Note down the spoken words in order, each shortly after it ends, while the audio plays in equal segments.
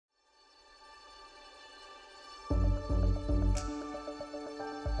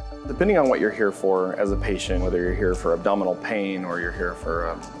Depending on what you're here for as a patient, whether you're here for abdominal pain or you're here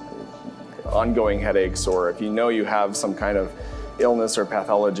for ongoing headaches, or if you know you have some kind of illness or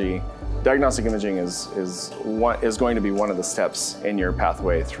pathology, diagnostic imaging is going to be one of the steps in your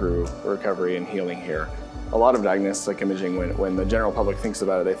pathway through recovery and healing here. A lot of diagnostic imaging, when the general public thinks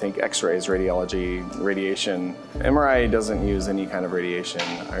about it, they think x-rays, radiology, radiation. MRI doesn't use any kind of radiation,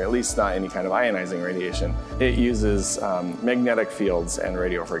 or at least not any kind of ionizing radiation. It uses magnetic fields and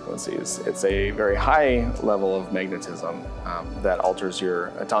radio frequencies. It's a very high level of magnetism that alters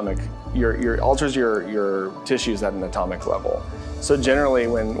your tissues at an atomic level. So generally,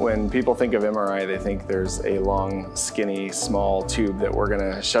 when people think of MRI, they think there's a long, skinny, small tube that we're going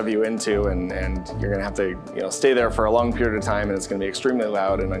to shove you into, and you're going to have to stay there for a long period of time, and it's going to be extremely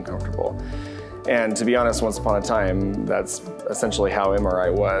loud and uncomfortable. And to be honest, once upon a time, that's essentially how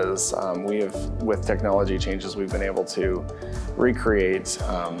MRI was. With technology changes, we've been able to recreate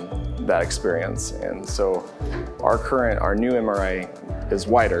that experience. And so our new MRI is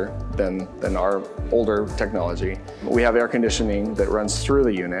wider than our older technology. We have air conditioning that runs through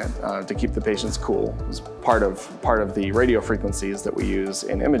the unit to keep the patients cool. It's part of the radio frequencies that we use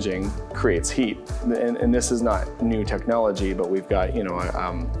in imaging creates heat. And this is not new technology, but we've got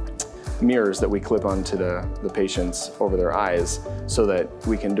mirrors that we clip onto the patients over their eyes so that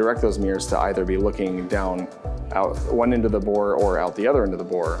we can direct those mirrors to either be looking down out one end of the bore or out the other end of the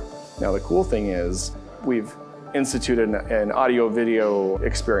bore. Now the cool thing is we've instituted an audio-video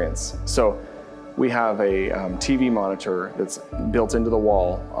experience. So we have a TV monitor that's built into the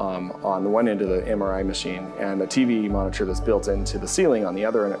wall on the one end of the MRI machine, and a TV monitor that's built into the ceiling on the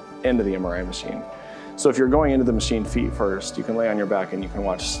other end of the MRI machine. So if you're going into the machine feet first, you can lay on your back and you can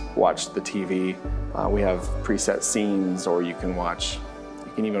watch the TV. We have preset scenes, or you can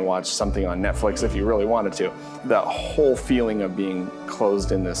even watch something on Netflix if you really wanted to. That whole feeling of being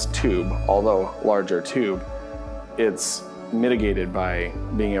closed in this tube, although larger tube, it's mitigated by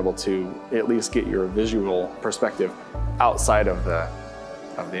being able to at least get your visual perspective outside of the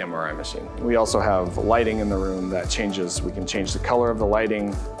MRI machine. We also have lighting in the room that changes. We can change the color of the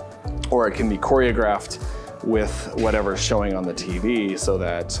lighting, or it can be choreographed with whatever's showing on the TV, so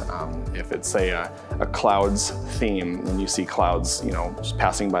that if it's, say, a clouds theme and you see clouds just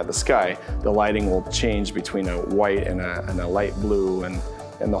passing by the sky, the lighting will change between a white and a light blue, and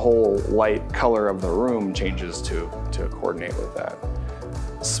the whole light color of the room changes to coordinate with that.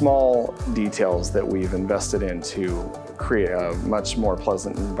 Small details that we've invested in to create a much more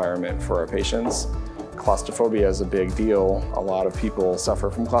pleasant environment for our patients. Claustrophobia is a big deal. A lot of people suffer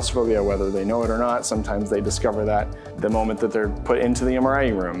from claustrophobia, whether they know it or not. Sometimes they discover that the moment that they're put into the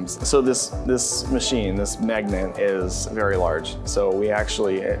MRI rooms. So this machine, this magnet, is very large. So we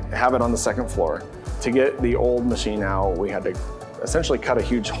actually have it on the second floor. To get the old machine out, we had to essentially cut a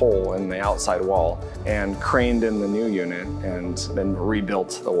huge hole in the outside wall and craned in the new unit and then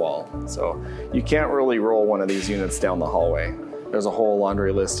rebuilt the wall. So you can't really roll one of these units down the hallway. There's a whole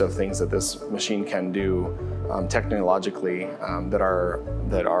laundry list of things that this machine can do technologically that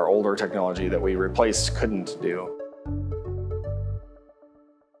our older technology that we replaced couldn't do.